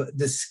of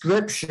the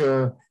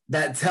scripture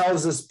that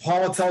tells us,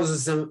 Paul tells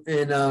us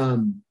in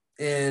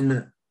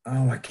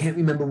I can't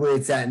remember where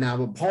it's at now,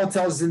 but Paul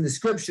tells us in the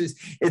scriptures,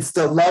 it's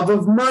the love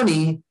of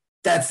money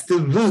that's the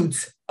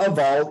root of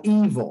all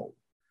evil,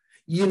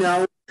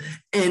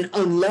 and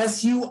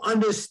unless you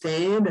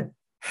understand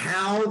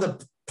how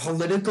the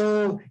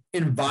political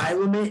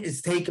environment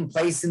is taking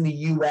place in the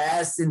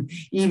U.S. and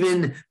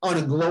even on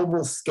a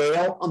global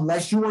scale,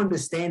 unless you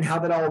understand how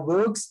that all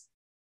works,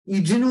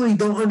 you generally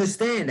don't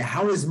understand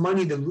how is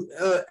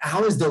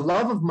the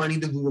love of money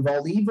the root of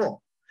all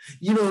evil.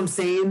 You know what I'm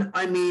saying?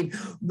 I mean,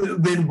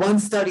 when one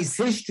studies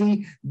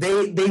history,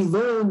 they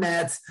learn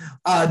that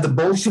the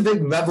Bolshevik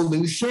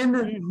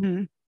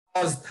Revolution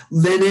caused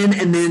Lenin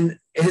and then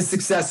his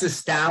successor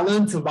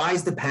Stalin to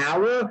rise to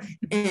power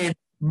and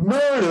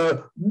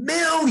murder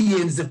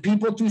millions of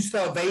people through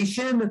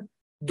starvation.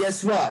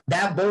 Guess what?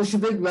 That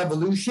Bolshevik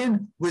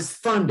Revolution was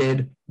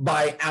funded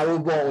by our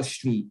Wall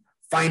Street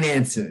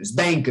financiers,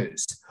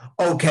 bankers.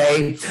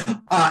 Okay,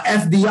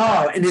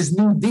 FDR and his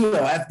New Deal,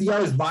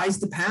 FDR's rise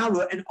to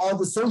power and all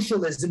the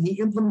socialism he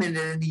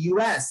implemented in the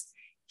U.S.,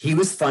 he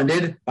was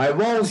funded by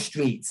Wall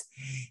Street.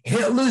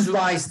 Hitler's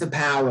rise to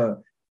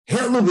power,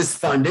 Hitler was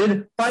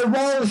funded by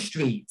Wall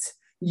Street.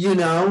 We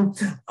have,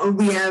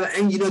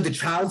 the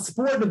child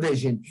support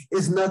division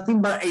is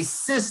nothing but a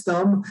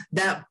system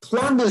that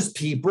plunders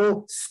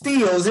people,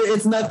 steals.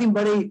 It's nothing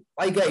but a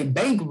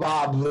bank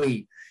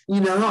robbery.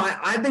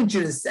 I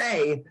venture to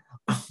say,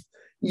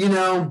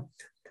 the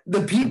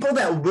people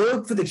that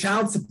work for the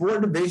child support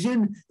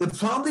division, they're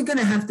probably going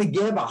to have to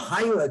give a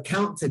higher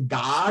account to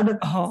God.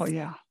 Oh,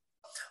 yeah.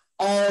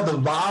 All the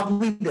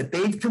robbery that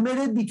they've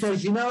committed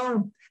because,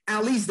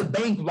 at least the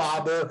bank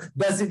robber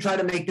doesn't try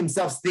to make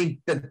themselves think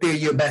that they're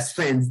your best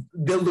friends.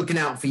 They're looking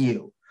out for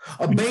you.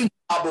 A bank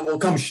robber will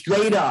come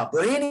straight up,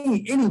 or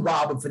any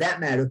robber for that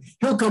matter,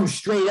 he'll come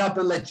straight up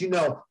and let you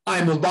know,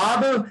 I'm a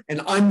robber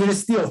and I'm going to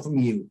steal from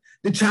you.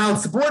 The child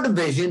support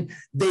division,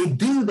 they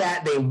do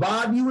that. They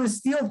rob you and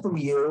steal from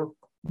you,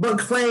 but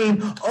claim,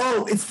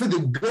 oh, it's for the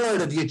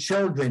good of your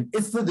children.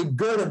 It's for the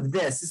good of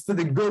this. It's for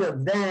the good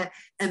of that.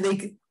 And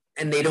they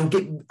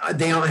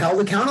aren't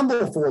held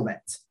accountable for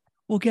it.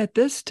 Well, get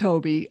this,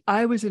 Toby.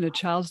 I was in a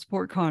child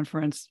support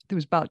conference. It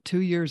was about 2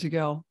 years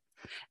ago.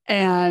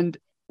 And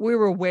we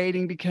were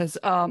waiting because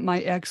my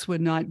ex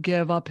would not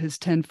give up his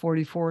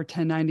 1044,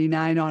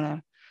 1099 on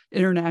an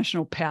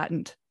international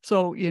patent.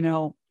 So,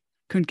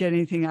 couldn't get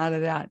anything out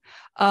of that.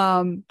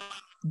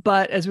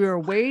 But as we were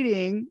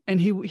waiting, and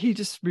he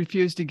just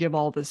refused to give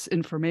all this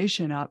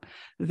information up,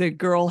 the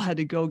girl had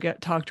to go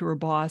talk to her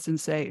boss and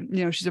say,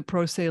 she's a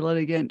pro se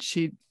litigant.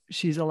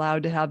 She's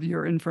allowed to have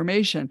your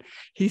information.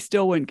 He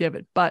still wouldn't give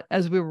it. But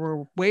as we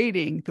were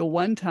waiting, the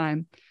one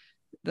time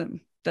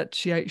that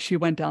she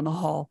went down the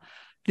hall,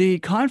 the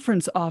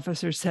conference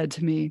officer said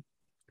to me,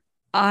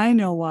 "I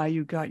know why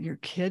you got your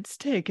kids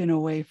taken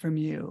away from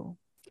you."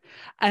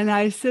 And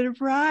I said,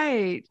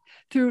 "Right,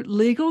 through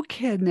legal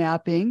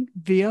kidnapping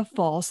via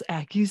false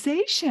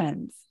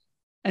accusations."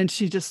 And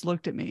she just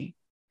looked at me.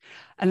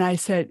 And I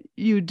said,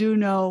 "You do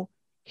know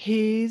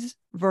he's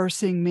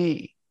versing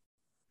me."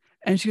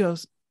 And she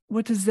goes,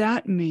 "What does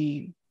that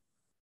mean?"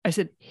 I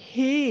said,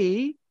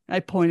 I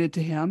pointed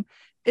to him,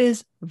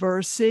 "is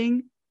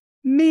versing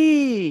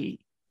me."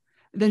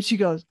 Then she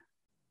goes,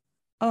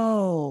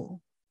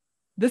 "Oh,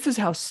 this is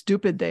how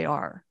stupid they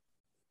are.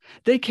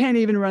 They can't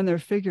even run their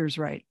figures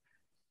right.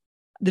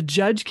 The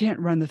judge can't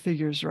run the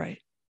figures right."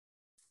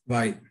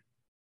 Right.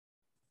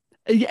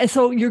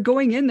 So you're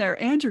going in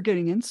there and you're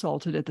getting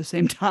insulted at the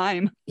same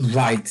time.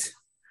 Right.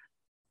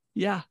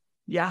 Yeah.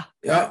 Yeah.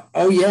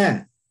 Oh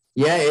yeah.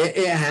 Yeah,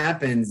 it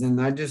happens.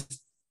 And I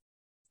just,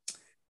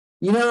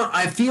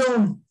 I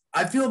feel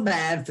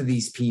bad for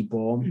these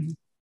people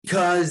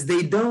because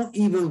they don't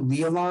even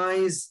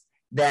realize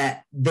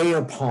that they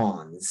are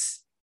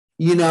pawns,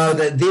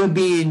 that they're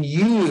being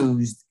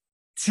used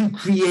to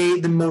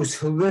create the most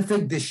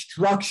horrific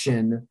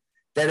destruction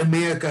that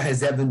America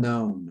has ever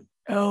known.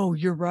 Oh,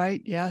 you're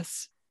right.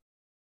 Yes.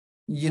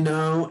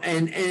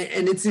 And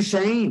it's a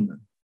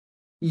shame,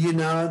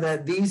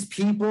 that these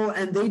people,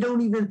 and they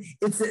don't even,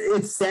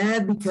 it's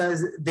sad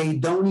because they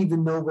don't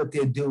even know what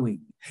they're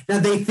doing. Now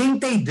they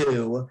think they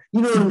do,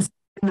 what I'm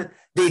saying?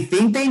 They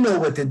think they know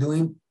what they're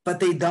doing, but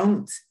they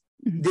don't.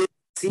 They're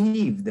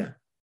deceived.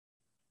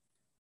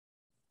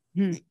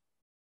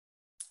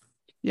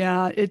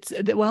 Yeah,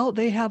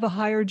 they have a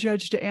higher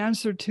judge to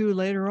answer to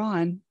later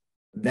on.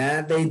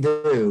 That they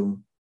do.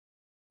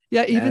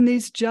 Yeah, even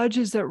these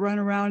judges that run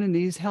around in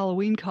these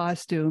Halloween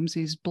costumes,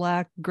 these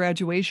black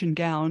graduation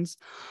gowns,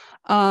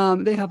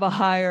 they have a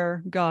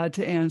higher God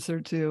to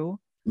answer to.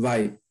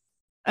 Right.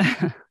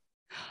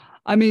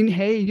 I mean,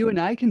 hey, you and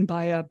I can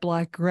buy a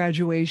black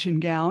graduation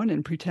gown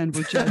and pretend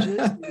we're judges.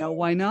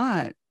 Why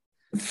not?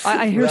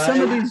 I hear some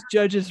of these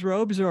judges'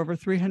 robes are over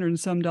 $300 and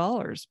some,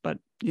 but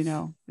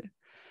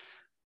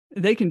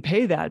they can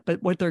pay that.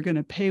 But what they're going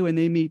to pay when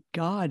they meet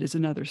God is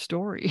another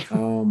story.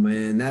 Oh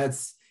man, that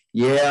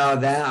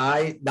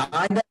I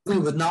definitely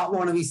would not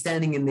want to be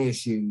standing in their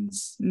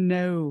shoes.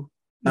 No.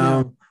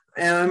 And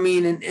I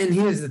mean, and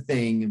here's the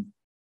thing,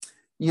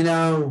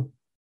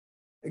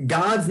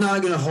 God's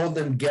not going to hold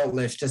them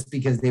guiltless just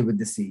because they were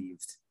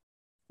deceived.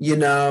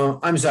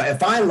 I'm sorry,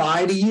 if I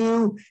lie to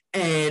you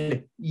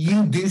and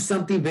you do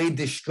something very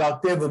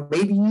destructive, or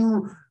maybe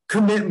you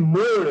commit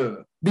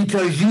murder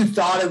because you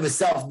thought it was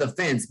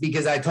self-defense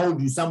because I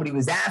told you somebody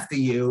was after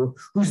you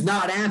who's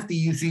not after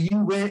you, so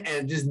you went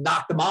and just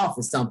knocked them off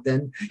or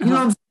something. You know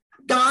what I'm saying?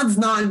 God's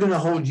not going to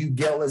hold you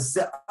guiltless.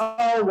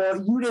 Oh,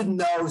 well, you didn't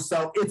know,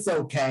 so it's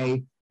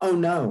okay. Oh,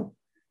 no.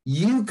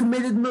 You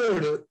committed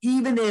murder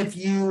even if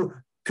you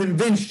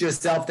convinced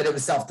yourself that it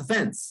was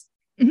self-defense.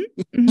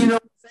 Mm-hmm. You know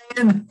what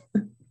I'm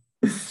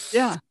saying?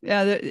 Yeah.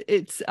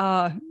 It's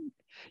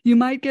you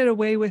might get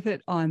away with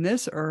it on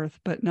this earth,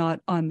 but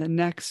not on the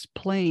next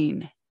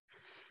plane.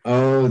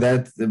 Oh,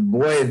 there's a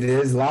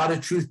lot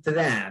of truth to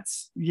that.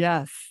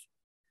 Yes.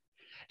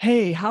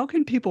 Hey, how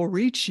can people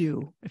reach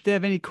you if they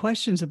have any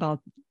questions about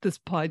this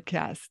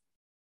podcast?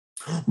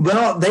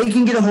 Well, they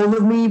can get a hold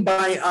of me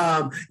by,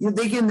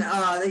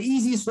 the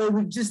easiest way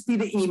would just be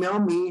to email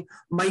me.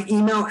 My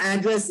email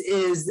address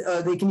is,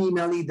 they can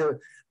email either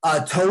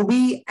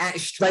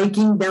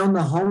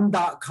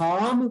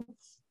Toby@strikingdownthehome.com,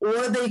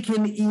 or they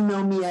can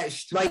email me at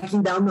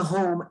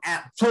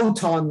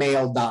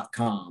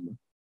strikingdownthehome@protonmail.com.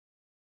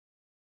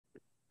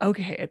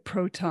 Okay, at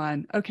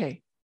Proton.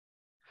 Okay.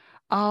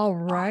 All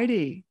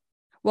righty.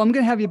 Well, I'm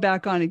going to have you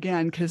back on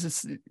again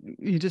because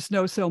you just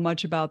know so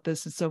much about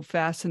this. It's so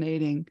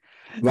fascinating.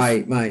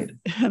 Right.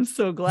 I'm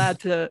so glad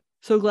to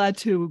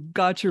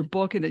got your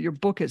book, and that your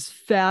book is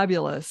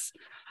fabulous.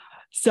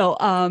 So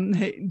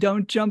hey,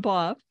 don't jump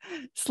off.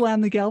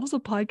 Slam the Gavel is a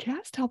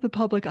podcast to help the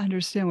public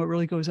understand what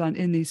really goes on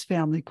in these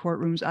family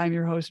courtrooms. I'm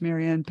your host,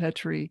 Marianne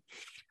Petrie,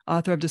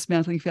 author of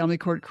Dismantling Family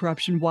Court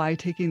Corruption, Why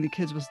Taking the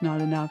Kids Was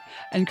Not Enough,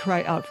 and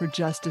Cry Out for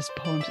Justice,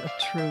 Poems of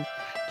Truth.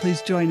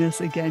 Please join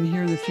us again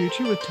here in the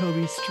future with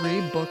Toby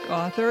Strebe, book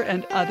author,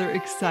 and other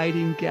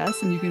exciting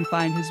guests. And you can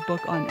find his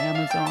book on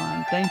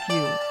Amazon. Thank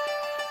you.